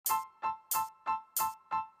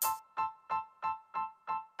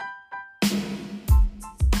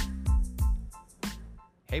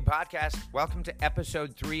Hey, podcast. Welcome to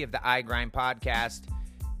episode 3 of the iGRIND podcast.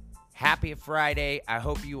 Happy Friday. I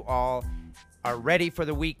hope you all are ready for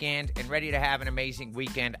the weekend and ready to have an amazing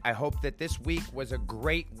weekend. I hope that this week was a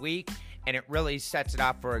great week and it really sets it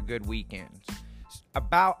off for a good weekend.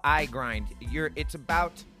 About iGRIND, it's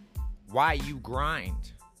about why you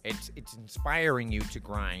grind. It's inspiring you to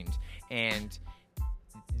grind. And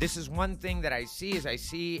this is one thing that I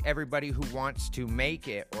see everybody who wants to make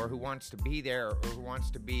it or who wants to be there or who wants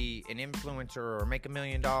to be an influencer or make $1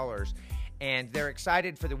 million, and they're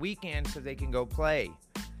excited for the weekend so they can go play.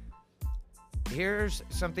 Here's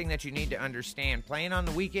something that you need to understand. Playing on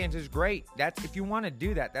the weekends is great. If you want to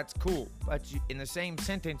do that, that's cool. But in the same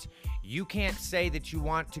sentence, you can't say that you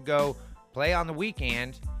want to go play on the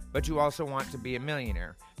weekend, but you also want to be a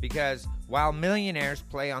millionaire. Because while millionaires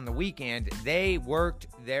play on the weekend, they worked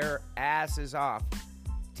their asses off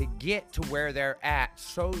to get to where they're at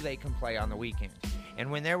so they can play on the weekend. And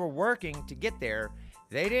when they were working to get there,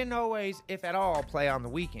 they didn't always, if at all, play on the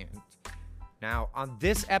weekend. Now, on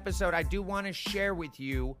this episode, I do want to share with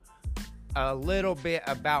you a little bit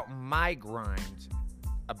about my grind,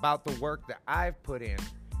 about the work that I've put in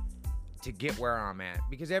to get where I'm at.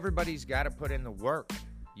 Because everybody's got to put in the work.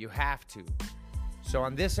 You have to. So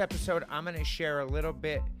on this episode, I'm going to share a little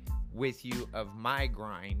bit with you of my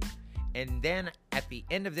grind. And then at the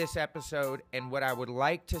end of this episode, and what I would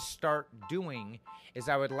like to start doing is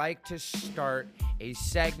I would like to start a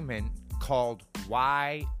segment called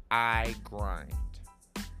Why I Grind.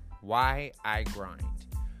 Why I Grind.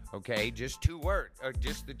 Okay, just 2 words, or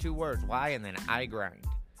just the 2 words, why and then I grind.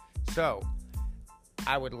 So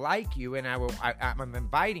I would like you, and I'm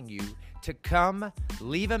inviting you to come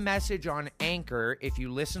leave a message on Anchor if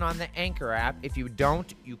you listen on the Anchor app. If you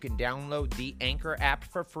don't, you can download the Anchor app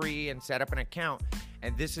for free and set up an account.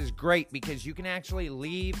 And this is great because you can actually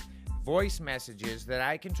leave voice messages that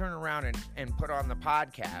I can turn around and put on the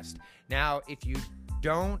podcast. Now, if you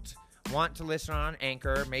don't want to listen on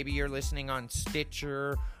Anchor, maybe you're listening on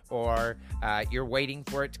Stitcher, or you're waiting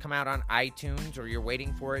for it to come out on iTunes, or you're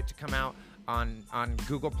waiting for it to come out on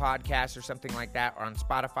Google Podcasts or something like that, or on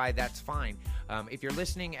Spotify, that's fine. If you're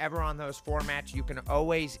listening ever on those formats, you can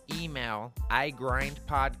always email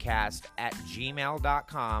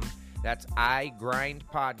iGrindpodcast@gmail.com. That's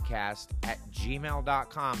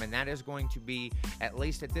iGrindpodcast@gmail.com, and that is going to be, at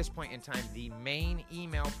least at this point in time, the main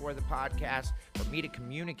email for the podcast for me to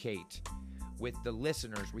communicate with the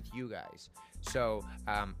listeners, with you guys. So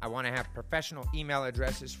I want to have professional email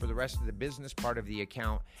addresses for the rest of the business part of the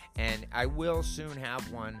account, and I will soon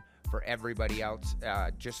have one for everybody else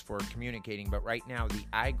just for communicating. But right now, the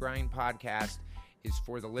iGrind podcast is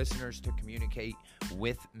for the listeners to communicate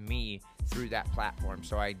with me through that platform.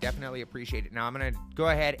 So I definitely appreciate it. Now I'm going to go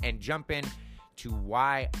ahead and jump in to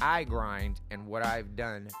why I grind and what I've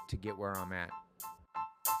done to get where I'm at.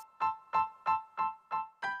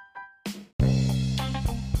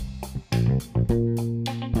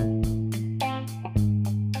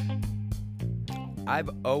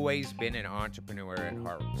 I've always been an entrepreneur at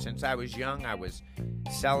heart. Since I was young, I was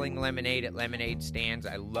selling lemonade at lemonade stands.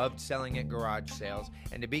 I loved selling at garage sales.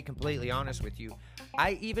 And to be completely honest with you,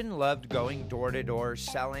 I even loved going door to door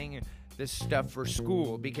selling this stuff for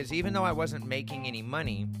school, because even though I wasn't making any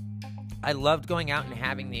money, I loved going out and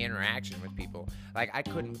having the interaction with people. Like, I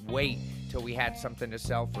couldn't wait till we had something to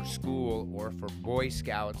sell for school or for Boy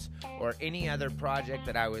Scouts or any other project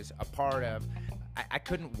that I was a part of. I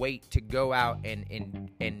couldn't wait to go out and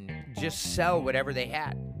just sell whatever they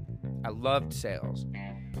had. I loved sales,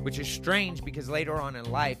 which is strange because later on in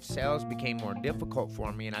life, sales became more difficult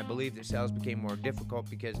for me, and I believe that sales became more difficult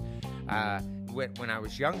because when I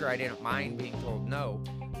was younger, I didn't mind being told no.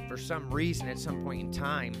 For some reason, at some point in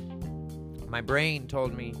time, my brain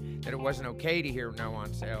told me that it wasn't okay to hear no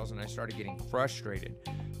on sales, and I started getting frustrated.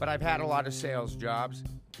 But I've had a lot of sales jobs,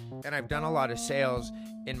 and I've done a lot of sales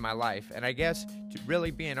in my life. And I guess to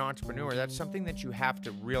really be an entrepreneur, that's something that you have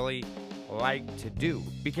to really like to do.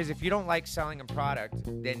 Because if you don't like selling a product,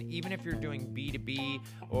 then even if you're doing B2B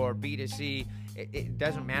or B2C, it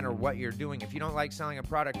doesn't matter what you're doing. If you don't like selling a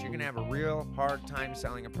product, you're going to have a real hard time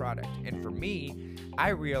selling a product. And for me, I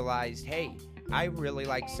realized, hey, I really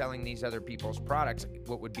like selling these other people's products.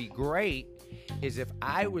 What would be great is if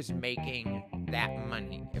I was making that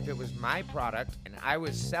money. If it was my product and I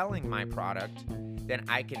was selling my product, then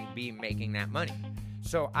I can be making that money.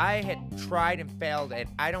 So I had tried and failed at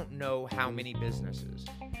I don't know how many businesses.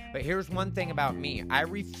 But here's one thing about me. I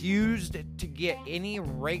refused to get any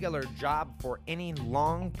regular job for any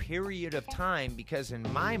long period of time because in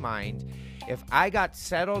my mind, if I got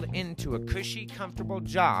settled into a cushy, comfortable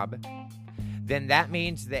job, then that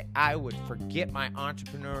means that I would forget my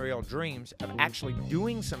entrepreneurial dreams of actually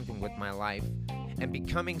doing something with my life and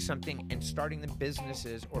becoming something and starting the business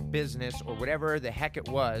or whatever the heck it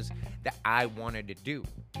was that I wanted to do.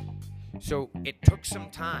 So it took some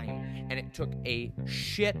time, and it took a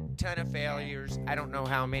shit ton of failures. I don't know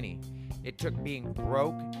how many. It took being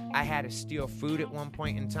broke. I had to steal food at one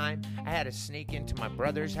point in time. I had to sneak into my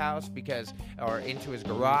brother's house or into his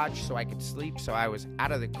garage so I could sleep, so I was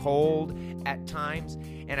out of the cold at times.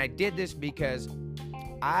 And I did this because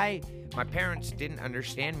my parents didn't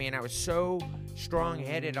understand me, and I was so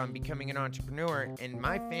strong-headed on becoming an entrepreneur, and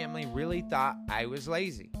my family really thought I was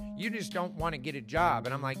lazy. You just don't want to get a job.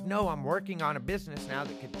 And I'm like, no, I'm working on a business now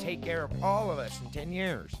that could take care of all of us in 10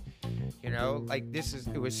 years.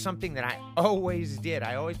 It was something that I always did.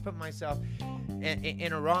 I always put myself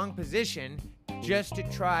in a wrong position just to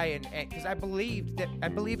try and because I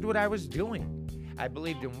believed what I was doing. I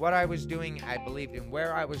believed in what I was doing. I believed in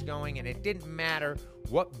where I was going, and it didn't matter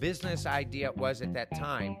what business idea it was at that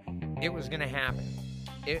time. It was going to happen.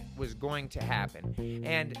 It was going to happen.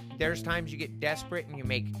 And there's times you get desperate and you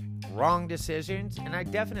make wrong decisions, and I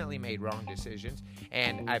definitely made wrong decisions,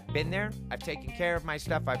 and I've been there. I've taken care of my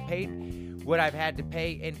stuff. I've paid what I've had to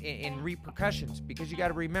pay in repercussions, because you got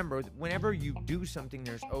to remember, whenever you do something,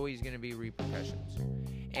 there's always going to be repercussions,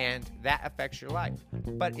 and that affects your life.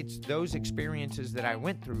 But it's those experiences that I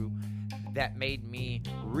went through that made me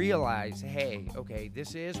realize, hey, okay,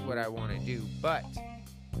 this is what I want to do, but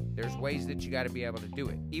there's ways that you got to be able to do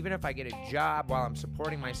it. Even if I get a job while I'm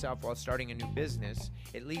supporting myself while starting a new business,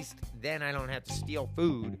 at least then I don't have to steal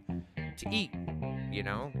food to eat,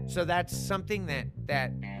 So that's something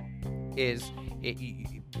that is,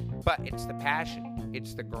 but it's the passion,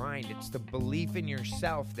 it's the grind, it's the belief in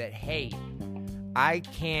yourself that, hey, I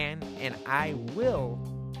can and I will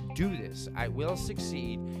do this. I will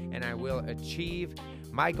succeed, and I will achieve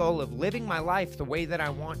my goal of living my life the way that I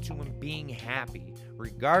want to and being happy,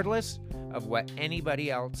 regardless of what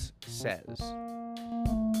anybody else says.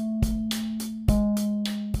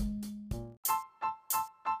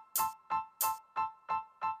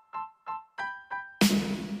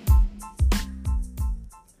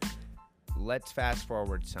 Let's fast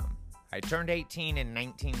forward some. I turned 18 in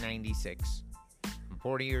 1996. I'm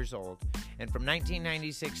 40 years old. And from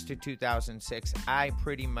 1996 to 2006, I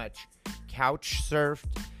pretty much couch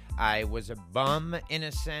surfed. I was a bum in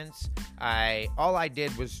a sense. All I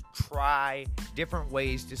did was try different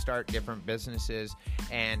ways to start different businesses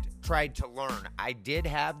and tried to learn. I did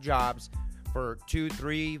have jobs for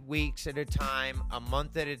 2-3 weeks at a time, a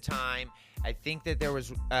month at a time. I think that there was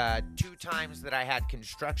 2 times that I had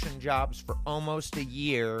construction jobs for almost a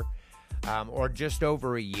year, or just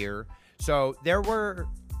over a year. So there were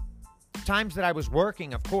times that I was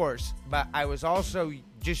working, of course, but I was also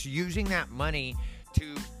just using that money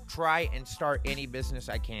to try and start any business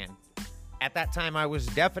I can. At that time, I was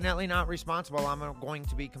definitely not responsible. I'm going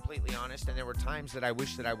to be completely honest, and there were times that I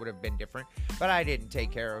wish that I would have been different, but I didn't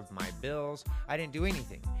take care of my bills. I didn't do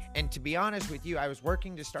anything. And to be honest with you, I was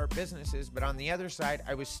working to start businesses, but on the other side,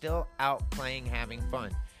 I was still out playing, having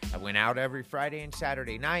fun. I went out every Friday and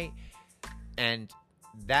Saturday night, and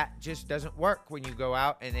that just doesn't work when you go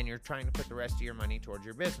out and then you're trying to put the rest of your money towards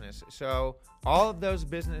your business. So all of those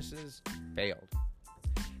businesses failed.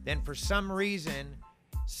 Then for some reason,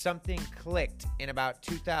 something clicked in about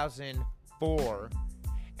 2004,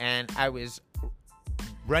 and I was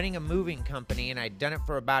running a moving company, and I'd done it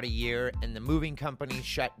for about a year, and the moving company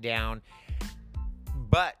shut down.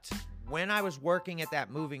 But when I was working at that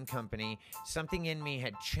moving company, something in me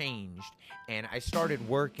had changed, and I started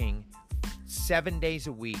working 7 days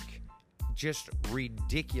a week, just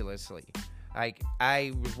ridiculously. Like,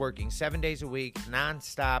 I was working 7 days a week,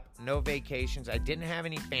 nonstop, no vacations. I didn't have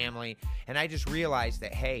any family, and I just realized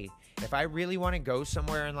that, hey, if I really want to go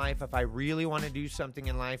somewhere in life, if I really want to do something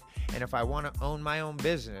in life, and if I want to own my own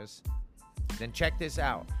business, then check this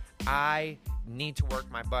out. I need to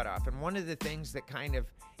work my butt off. And one of the things that kind of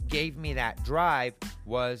gave me that drive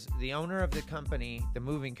was the owner of the company, the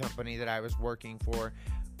moving company that I was working for,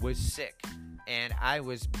 was sick. And I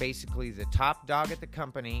was basically the top dog at the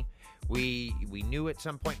company. We knew at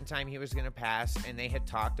some point in time he was going to pass, and they had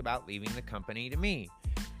talked about leaving the company to me.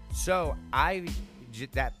 So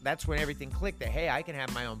that's when everything clicked, that, hey, I can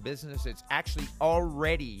have my own business. It's actually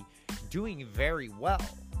already doing very well.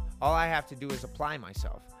 All I have to do is apply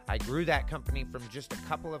myself. I grew that company from just a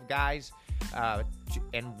couple of guys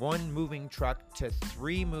and 1 moving truck to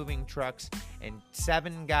 3 moving trucks and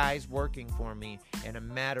 7 guys working for me in a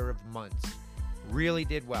matter of months. Really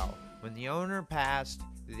did well. When the owner passed,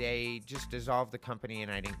 they just dissolved the company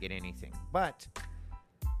and I didn't get anything. But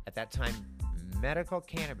at that time, medical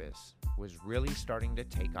cannabis was really starting to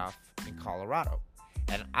take off in Colorado.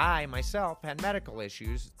 And I, myself, had medical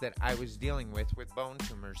issues that I was dealing with bone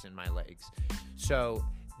tumors in my legs. So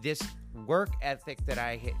this work ethic that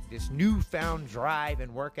I had, this newfound drive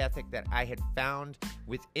and work ethic that I had found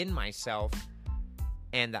within myself,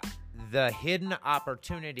 and the hidden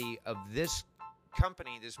opportunity of this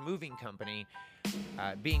company, this moving company,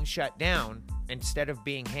 being shut down instead of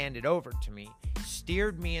being handed over to me,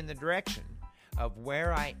 steered me in the direction of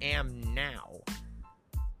where I am now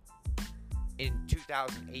in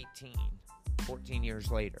 2018, 14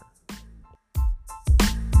 years later.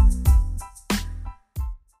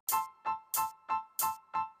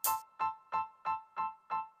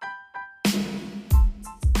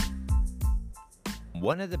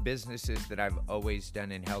 One of the businesses that I've always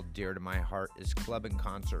done and held dear to my heart is club and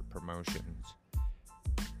concert promotions.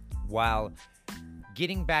 While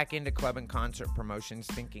getting back into club and concert promotions,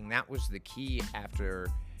 thinking that was the key after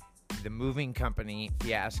the moving company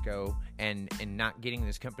fiasco and not getting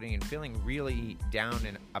this company and feeling really down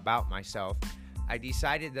and about myself, I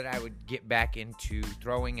decided that I would get back into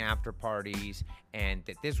throwing after parties, and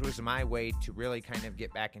that this was my way to really kind of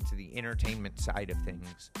get back into the entertainment side of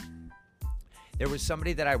things. There was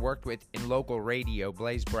somebody that I worked with in local radio,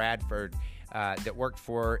 Blaze Bradford, that worked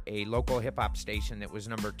for a local hip-hop station that was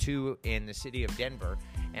number 2 in the city of Denver.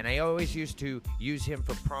 And I always used to use him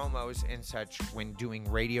for promos and such when doing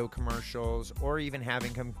radio commercials, or even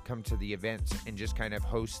having him come to the events and just kind of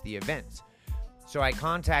host the events. So I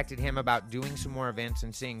contacted him about doing some more events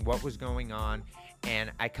and seeing what was going on.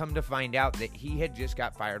 And I come to find out that he had just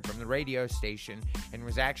got fired from the radio station and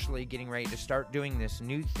was actually getting ready to start doing this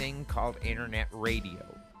new thing called internet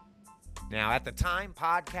radio. Now, at the time,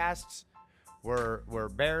 podcasts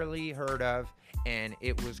were barely heard of, and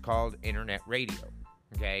it was called internet radio,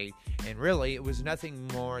 okay? And really, it was nothing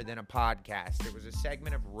more than a podcast. It was a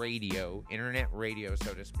segment of radio, internet radio,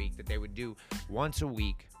 so to speak, that they would do once a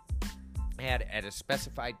week at a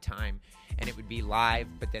specified time, and it would be live,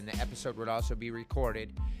 but then the episode would also be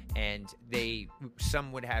recorded, and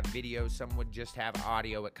some would have video, some would just have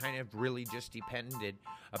audio. It kind of really just depended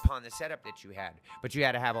upon the setup that you had, but you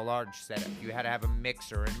had to have a large setup. You had to have a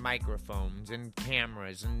mixer and microphones and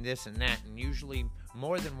cameras and this and that, and usually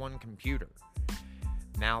more than one computer.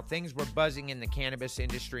 Now, things were buzzing in the cannabis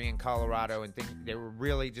industry in Colorado, and they were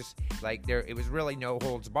really just like it was really no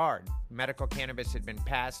holds barred. Medical cannabis had been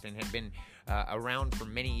passed and had been around for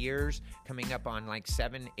many years, coming up on like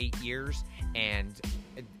 7-8 years, and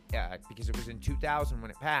because it was in 2000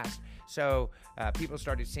 when it passed. So people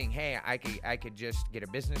started saying, hey, I could just get a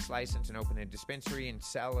business license and open a dispensary and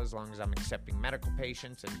sell as long as I'm accepting medical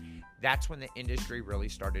patients, and that's when the industry really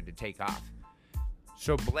started to take off.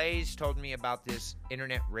 So Blaze told me about this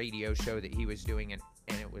internet radio show that he was doing, and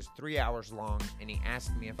it was 3 hours long, and he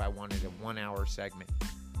asked me if I wanted a 1-hour segment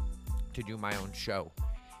to do my own show.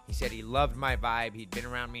 He said he loved my vibe, he'd been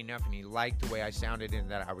around me enough, and he liked the way I sounded and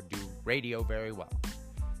that I would do radio very well.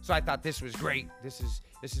 So I thought this was great. This is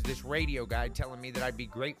this radio guy telling me that I'd be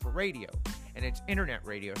great for radio, and it's internet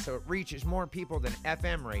radio, so it reaches more people than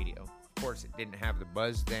FM radio. Of course, it didn't have the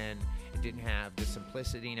buzz then. It didn't have the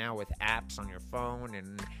simplicity now with apps on your phone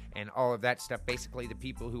and all of that stuff. Basically, the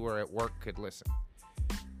people who were at work could listen.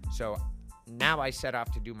 So now I set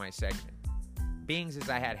off to do my segment. Being as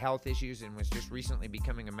I had health issues and was just recently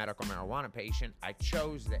becoming a medical marijuana patient, I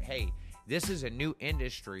chose that, hey, this is a new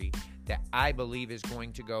industry that I believe is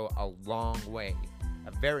going to go a long way,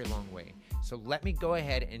 a very long way. So let me go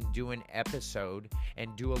ahead and do an episode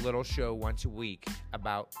and do a little show once a week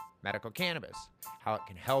about medical cannabis, how it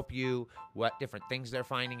can help you, what different things they're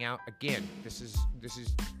finding out. Again, this is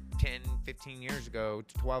 10, 15 years ago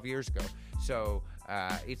to 12 years ago. So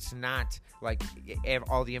it's not like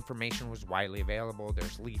all the information was widely available.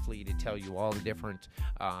 There's Leafly to tell you all the different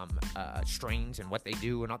strains and what they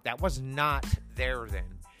do, and all. That was not there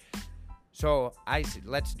then. So I said,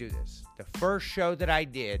 let's do this. The first show that I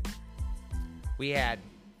did, we had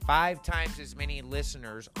 5 times as many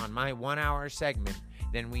listeners on my 1-hour segment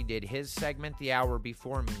than we did his segment the hour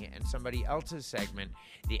before me and somebody else's segment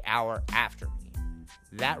the hour after me.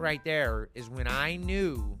 That right there is when I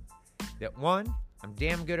knew that 1, I'm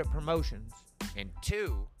damn good at promotions, and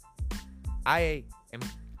 2, I'm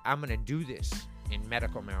going to do this in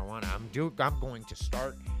medical marijuana. I'm going to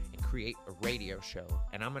start and create a radio show,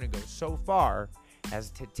 and I'm going to go so far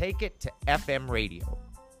as to take it to FM radio.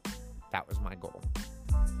 That was my goal.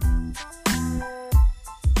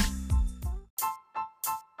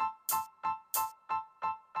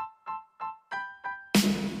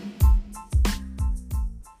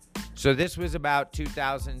 So this was about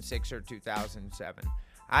 2006 or 2007.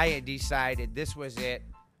 I had decided this was it.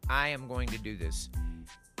 I am going to do this.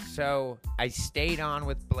 So I stayed on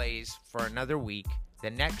with Blaze for another week. The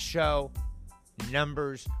next show,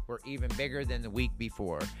 numbers were even bigger than the week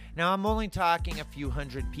before. Now, I'm only talking a few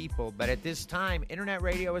hundred people, but at this time, internet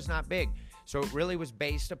radio was not big. So it really was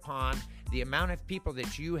based upon the amount of people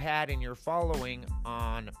that you had in your following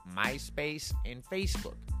on MySpace and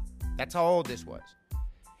Facebook. That's how old this was.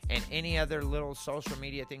 And any other little social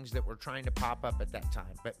media things that were trying to pop up at that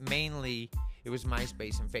time. But mainly, it was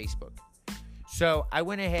MySpace and Facebook. So I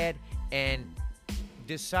went ahead and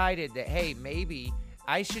decided that, hey, maybe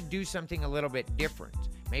I should do something a little bit different.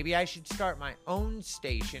 Maybe I should start my own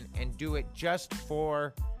station and do it just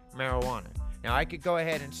for marijuana. Now, I could go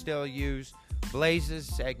ahead and still use Blaze's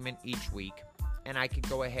segment each week, and I could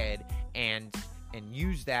go ahead and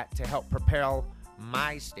use that to help propel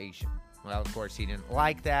my station. Well, of course, he didn't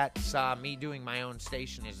like that, saw me doing my own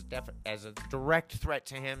station as a direct threat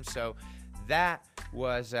to him, so that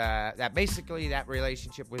was that basically that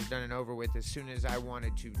relationship was done and over with as soon as I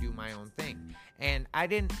wanted to do my own thing. And I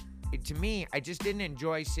just didn't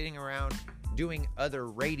enjoy sitting around doing other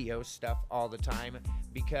radio stuff all the time,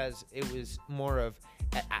 because it was more of,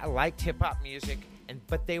 I liked hip-hop music,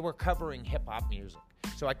 but they were covering hip-hop music.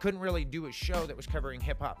 So I couldn't really do a show that was covering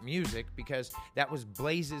hip-hop music, because that was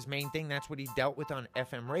Blaze's main thing. That's what he dealt with on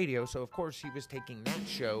FM radio. So, of course, he was taking that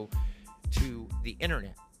show to the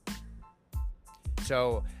internet.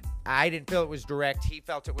 So I didn't feel it was direct. He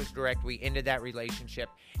felt it was direct. We ended that relationship.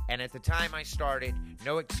 And at the time I started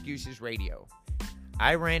No Excuses Radio.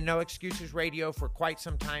 I ran No Excuses Radio for quite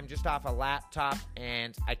some time just off a laptop,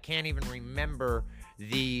 and I can't even remember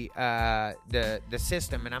the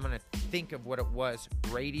system, and I'm going to think of what it was,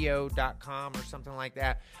 radio.com or something like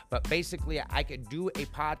that. But basically, I could do a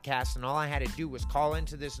podcast, and all I had to do was call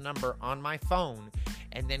into this number on my phone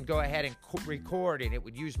and then go ahead and record, and it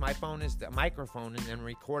would use my phone as the microphone and then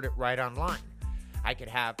record it right online. I could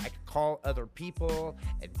call other people,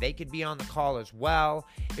 and they could be on the call as well.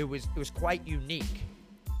 It was quite unique,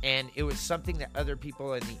 and it was something that other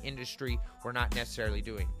people in the industry were not necessarily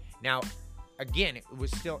doing. Now, again, it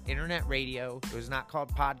was still internet radio. It was not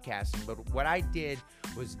called podcasting, but what I did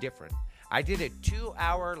was different. I did a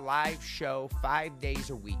 2-hour live show 5 days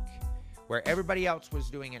a week, where everybody else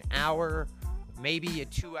was doing an hour, maybe a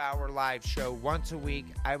 2-hour live show once a week.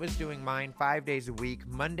 I was doing mine 5 days a week,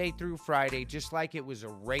 Monday through Friday, just like it was a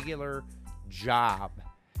regular job.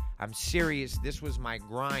 I'm serious. This was my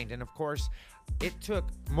grind. And of course, it took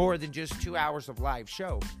more than just 2 hours of live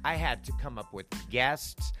show. I had to come up with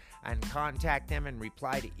guests and contact them and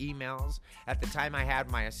reply to emails. At the time, I had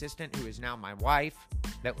my assistant, who is now my wife,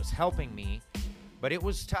 that was helping me, but it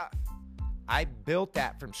was tough. I built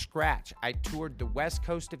that from scratch. I toured the west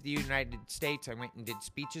coast of the United States. I went and did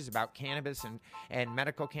speeches about cannabis and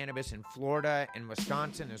medical cannabis in Florida and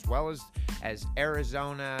Wisconsin, as well as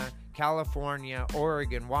Arizona, California,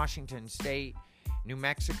 Oregon, Washington State, New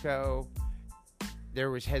Mexico.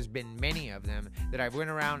 There has been many of them that I went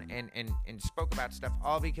around and spoke about stuff,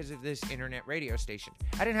 all because of this internet radio station.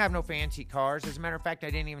 I didn't have no fancy cars. As a matter of fact, I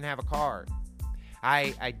didn't even have a car.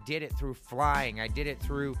 I did it through flying. I did it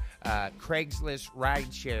through Craigslist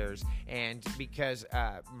ride shares. And because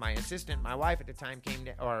my assistant, my wife at the time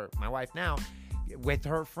my wife now, with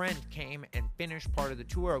her friend came and finished part of the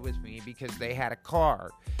tour with me because they had a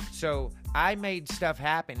car. So I made stuff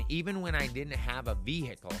happen even when I didn't have a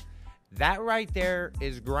vehicle. That right there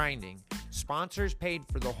is grinding. Sponsors paid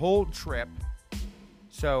for the whole trip.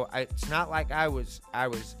 So it's not like I was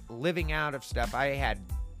living out of stuff. I had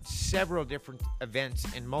several different events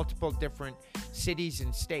in multiple different cities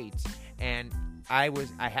and states, and I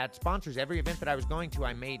had sponsors. Every event that I was going to,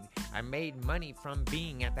 I made money from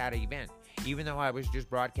being at that event, even though I was just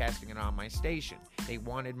broadcasting it on my station. They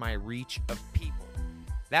wanted my reach of people.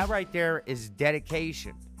 That right there is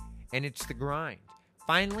dedication, and it's the grind.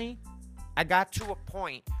 Finally, I got to a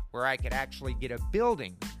point where I could actually get a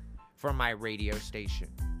building for my radio station.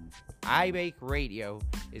 iBake Radio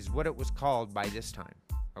is what it was called by this time.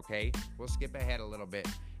 Okay, we'll skip ahead a little bit.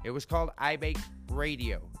 It was called iBake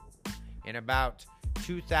Radio. In about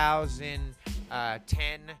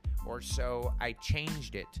 2010 or so, I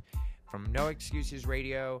changed it from No Excuses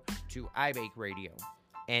Radio to iBake Radio.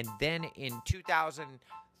 And then in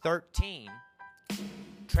 2013,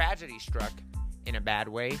 tragedy struck in a bad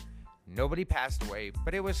way. Nobody passed away,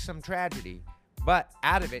 but it was some tragedy. But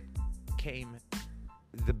out of it came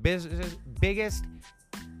the biggest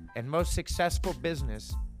and most successful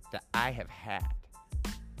business that I have had,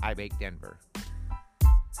 iBake Denver.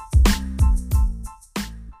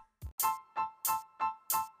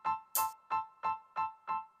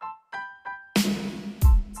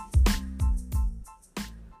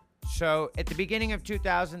 So at the beginning of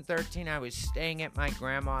 2013, I was staying at my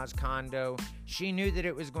grandma's condo. She knew that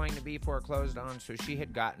it was going to be foreclosed on, so she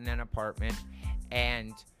had gotten an apartment.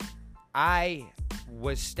 And I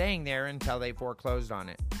was staying there until they foreclosed on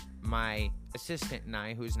it. My assistant and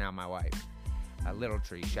I, who's now my wife. Little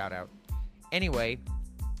Tree, shout out. Anyway,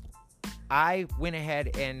 we went ahead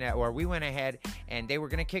and they were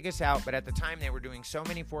going to kick us out, but at the time they were doing so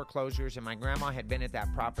many foreclosures, and my grandma had been at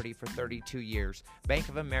that property for 32 years. Bank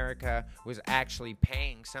of America was actually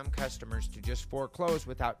paying some customers to just foreclose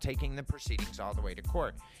without taking the proceedings all the way to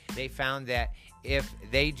court. They found that if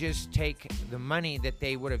they just take the money that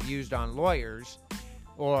they would have used on lawyers,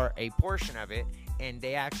 or a portion of it, and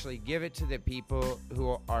they actually give it to the people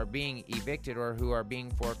who are being evicted or who are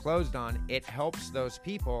being foreclosed on, it helps those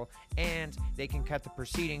people, and they can cut the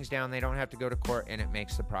proceedings down. They don't have to go to court, and it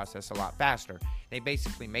makes the process a lot faster. They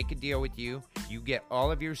basically make a deal with you. You get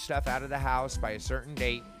all of your stuff out of the house by a certain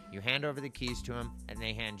date. You hand over the keys to them, and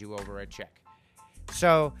they hand you over a check.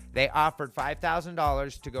 So they offered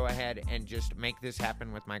 $5,000 to go ahead and just make this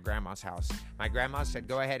happen with my grandma's house. My grandma said,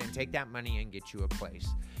 go ahead and take that money and get you a place.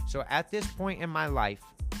 So at this point in my life,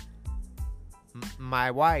 my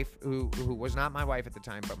wife, who was not my wife at the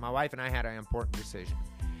time, but my wife and I had an important decision.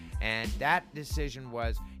 And that decision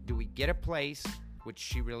was, do we get a place, which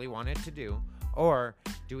she really wanted to do, or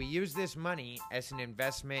do we use this money as an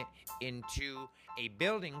investment into a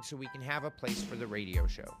building so we can have a place for the radio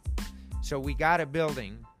show? So we got a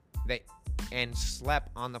building and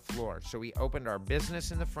slept on the floor. So we opened our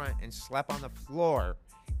business in the front and slept on the floor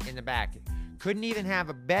in the back. Couldn't even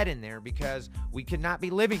have a bed in there because we could not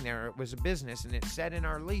be living there. It was a business, and it said in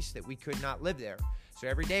our lease that we could not live there. So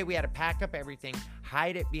every day we had to pack up everything,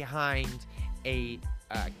 hide it behind a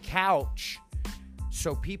couch,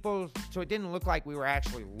 so it didn't look like we were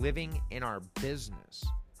actually living in our business.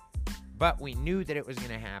 But we knew that it was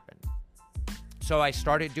going to happen. So I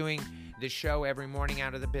started doing the show every morning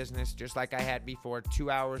out of the business, just like I had before,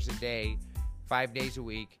 2 hours a day, 5 days a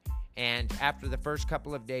week. And after the first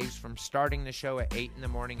couple of days, from starting the show at 8 in the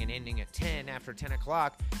morning and ending at 10, after 10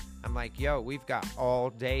 o'clock, I'm like, yo, we've got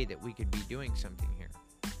all day that we could be doing something here.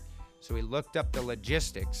 So we looked up the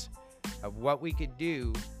logistics of what we could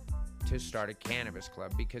do to start a cannabis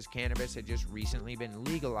club, because cannabis had just recently been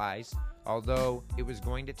legalized. Although it was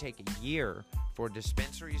going to take a year for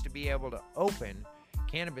dispensaries to be able to open,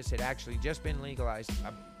 cannabis had actually just been legalized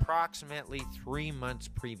approximately 3 months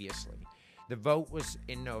previously. The vote was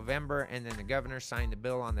in November, and then the governor signed the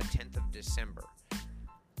bill on the 10th of December.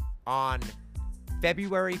 On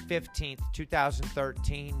February 15th,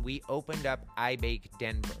 2013, we opened up iBake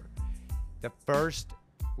Denver, the first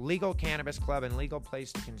legal cannabis club and legal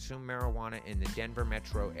place to consume marijuana in the Denver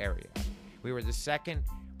metro area. We were the second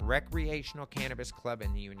recreational cannabis club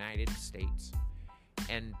in the United States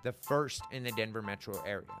and the first in the Denver metro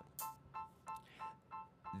area.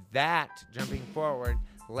 That, jumping forward,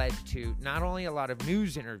 led to not only a lot of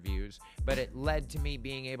news interviews, but it led to me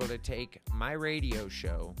being able to take my radio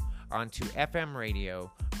show onto FM radio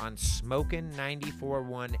on Smokin'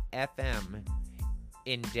 94.1 FM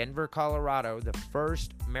in Denver, Colorado, the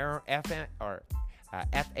first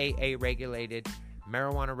FAA-regulated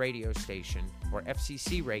marijuana radio station, or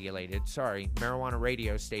FCC-regulated, marijuana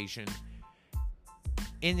radio station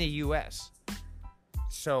in the U.S.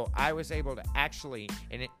 So I was able to actually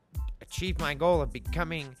achieve my goal of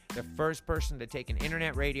becoming the first person to take an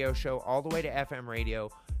internet radio show all the way to FM radio,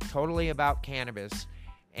 totally about cannabis.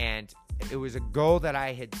 And it was a goal that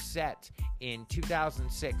I had set in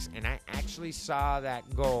 2006, and I actually saw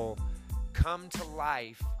that goal come to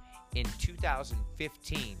life in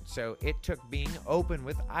 2015. So it took being open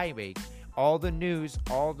with iBake, all the news,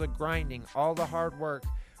 all the grinding, all the hard work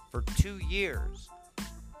for 2 years,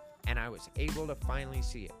 and I was able to finally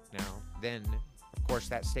see it. Now, then, of course,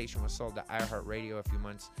 that station was sold to iHeartRadio a few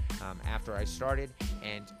months after I started,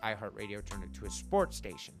 and iHeartRadio turned it to a sports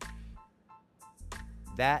station.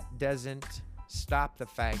 That doesn't stop the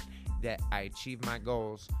fact that I achieved my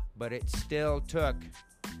goals, but it still took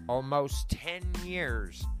almost 10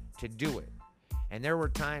 years to do it. And there were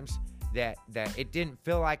times that it didn't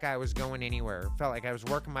feel like I was going anywhere. It felt like I was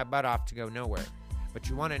working my butt off to go nowhere. But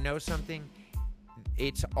you want to know something?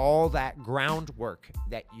 It's all that groundwork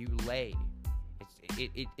that you lay.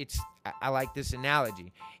 I like this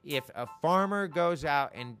analogy. If a farmer goes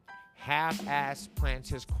out and half-ass plants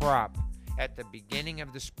his crop at the beginning of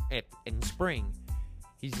in spring,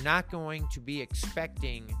 he's not going to be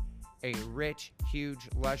expecting a rich, huge,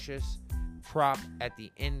 luscious crop at the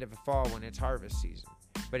end of the fall when it's harvest season.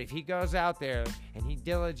 But if he goes out there and he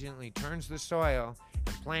diligently turns the soil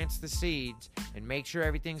and plants the seeds and makes sure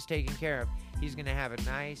everything's taken care of, he's going to have a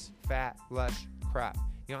nice, fat, lush crop.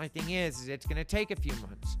 The only thing is it's going to take a few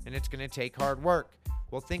months, and it's going to take hard work.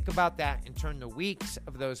 Well, think about that and turn the weeks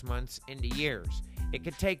of those months into years. It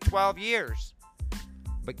could take 12 years.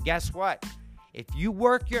 But guess what? If you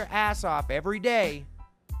work your ass off every day,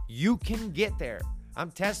 you can get there.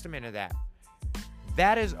 I'm testament to that.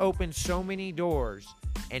 That has opened so many doors,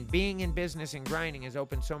 and being in business and grinding has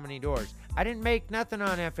opened so many doors. I didn't make nothing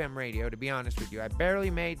on FM radio, to be honest with you. I barely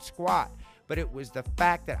made squat, but it was the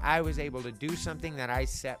fact that I was able to do something that I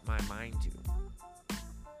set my mind to.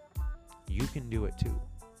 You can do it too.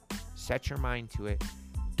 Set your mind to it.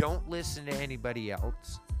 Don't listen to anybody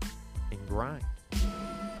else, and grind.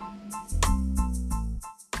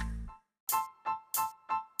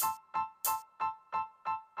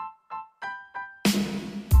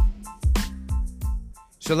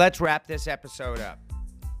 So let's wrap this episode up.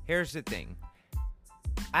 Here's the thing.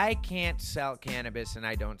 I can't sell cannabis, and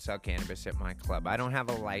I don't sell cannabis at my club. I don't have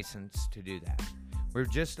a license to do that. We're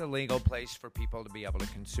just a legal place for people to be able to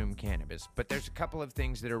consume cannabis. But there's a couple of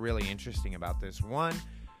things that are really interesting about this. One,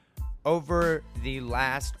 over the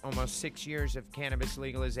last almost 6 years of cannabis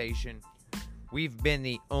legalization, we've been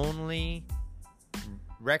the only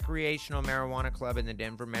recreational marijuana club in the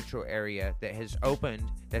Denver metro area that has opened,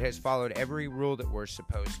 that has followed every rule that we're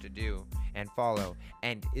supposed to do and follow,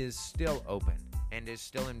 and is still open and is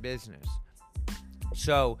still in business.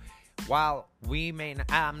 So while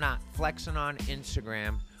I'm not flexing on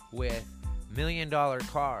Instagram with $1 million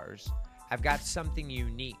cars, I've got something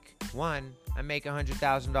unique. One, I make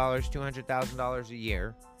 $100,000, $200,000 a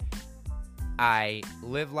year. I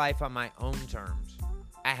live life on my own terms.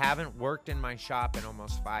 I haven't worked in my shop in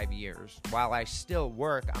almost 5 years. While I still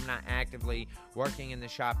work, I'm not actively working in the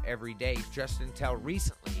shop every day just until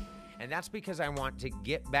recently. And that's because I want to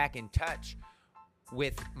get back in touch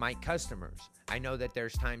with my customers. I know that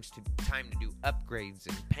there's time to do upgrades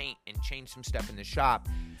and paint and change some stuff in the shop,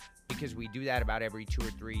 because we do that about every 2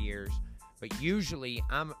 or 3 years. But usually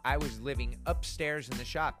I was living upstairs in the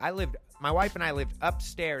shop. My wife and I lived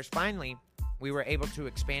upstairs. Finally, we were able to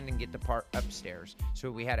expand and get the part upstairs.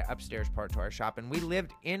 So we had an upstairs part to our shop. And we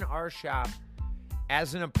lived in our shop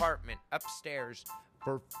as an apartment upstairs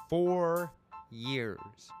for 4 years.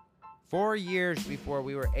 4 years before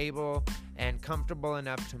we were able and comfortable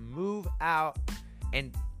enough to move out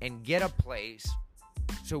and get a place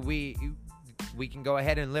so we can go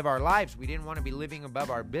ahead and live our lives. We didn't want to be living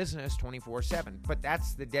above our business 24/7. But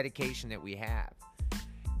that's the dedication that we have.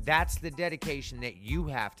 That's the dedication that you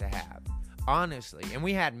have to have. Honestly. And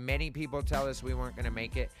we had many people tell us we weren't going to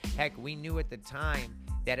make it. Heck, we knew at the time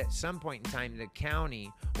that at some point in time the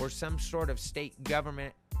county or some sort of state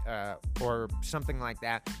government or something like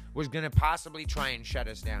that was going to possibly try and shut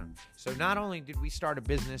us down. So not only did we start a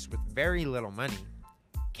business with very little money,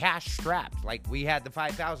 cash strapped, like we had the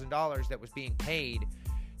 $5,000 that was being paid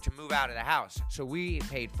to move out of the house. So we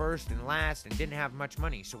paid first and last and didn't have much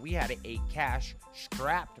money. So we had a cash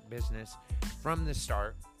strapped business from the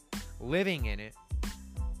start, living in it.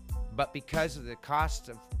 But because of the costs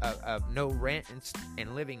of no rent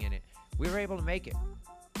and living in it, we were able to make it.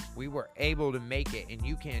 We were able to make it, and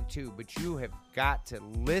you can too. But you have got to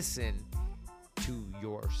listen to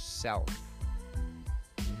yourself,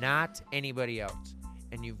 not anybody else.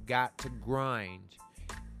 And you've got to grind.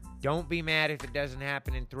 Don't be mad if it doesn't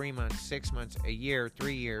happen in 3 months, 6 months, a year,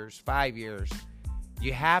 3 years, 5 years.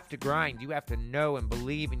 You have to grind. You have to know and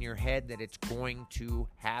believe in your head that it's going to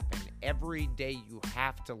happen. Every day you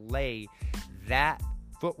have to lay that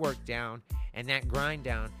footwork down and that grind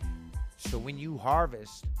down. So when you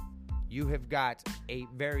harvest, you have got a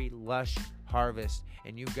very lush harvest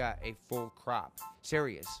and you've got a full crop.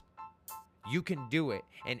 Serious. You can do it.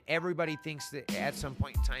 And everybody thinks that at some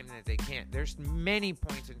point in time that they can't. There's many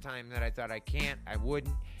points in time that I thought I can't, I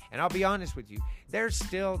wouldn't. And I'll be honest with you, there's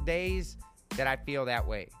still days that I feel that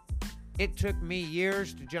way. It took me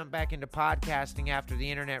years to jump back into podcasting after the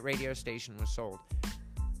internet radio station was sold,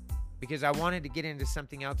 because I wanted to get into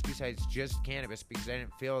something else besides just cannabis, because I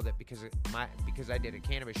didn't feel that because I did a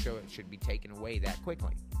cannabis show, it should be taken away that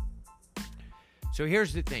quickly. So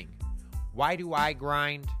here's the thing. Why do I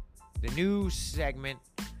grind? The new segment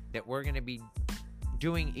that we're going to be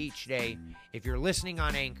doing each day. If you're listening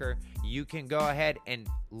on Anchor, you can go ahead and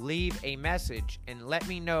leave a message and let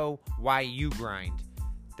me know why you grind.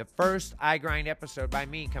 The first iGRIND episode by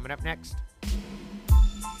me coming up next.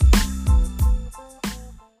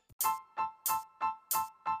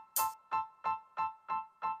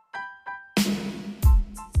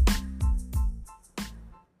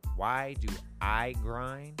 Why do I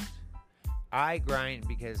grind? I grind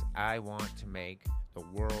because I want to make the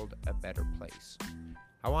world a better place.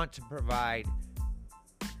 I want to provide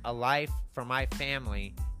a life for my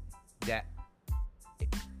family that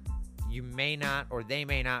you may not, or they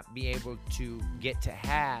may not be able to get to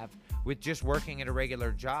have with just working at a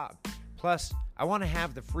regular job. Plus, I want to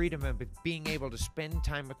have the freedom of being able to spend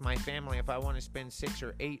time with my family. If I want to spend 6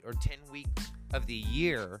 or 8 or 10 weeks of the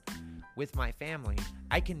year with my family,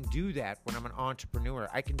 I can do that when I'm an entrepreneur.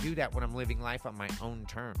 I can do that when I'm living life on my own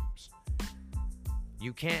terms.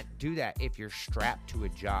 You can't do that if you're strapped to a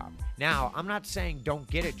job. Now, I'm not saying don't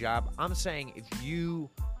get a job. I'm saying if you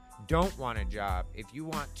don't want a job, if you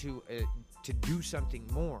want to do something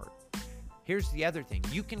more, here's the other thing.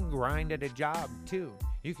 You can grind at a job too.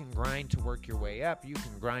 You can grind to work your way up. You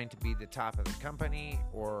can grind to be the top of the company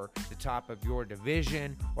or the top of your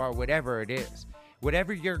division or whatever it is.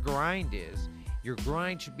 Whatever your grind is, your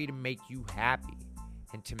grind should be to make you happy.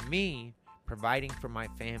 And to me, providing for my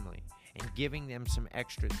family and giving them some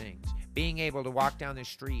extra things, being able to walk down the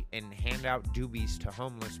street and hand out doobies to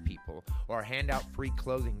homeless people or hand out free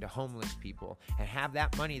clothing to homeless people and have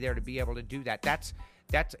that money there to be able to do that.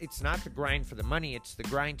 It's not the grind for the money, it's the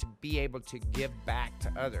grind to be able to give back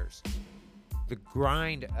to others. The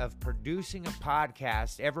grind of producing a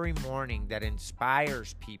podcast every morning that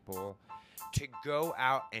inspires people to go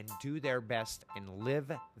out and do their best and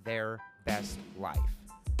live their best life.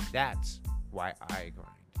 That's why I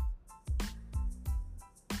grind.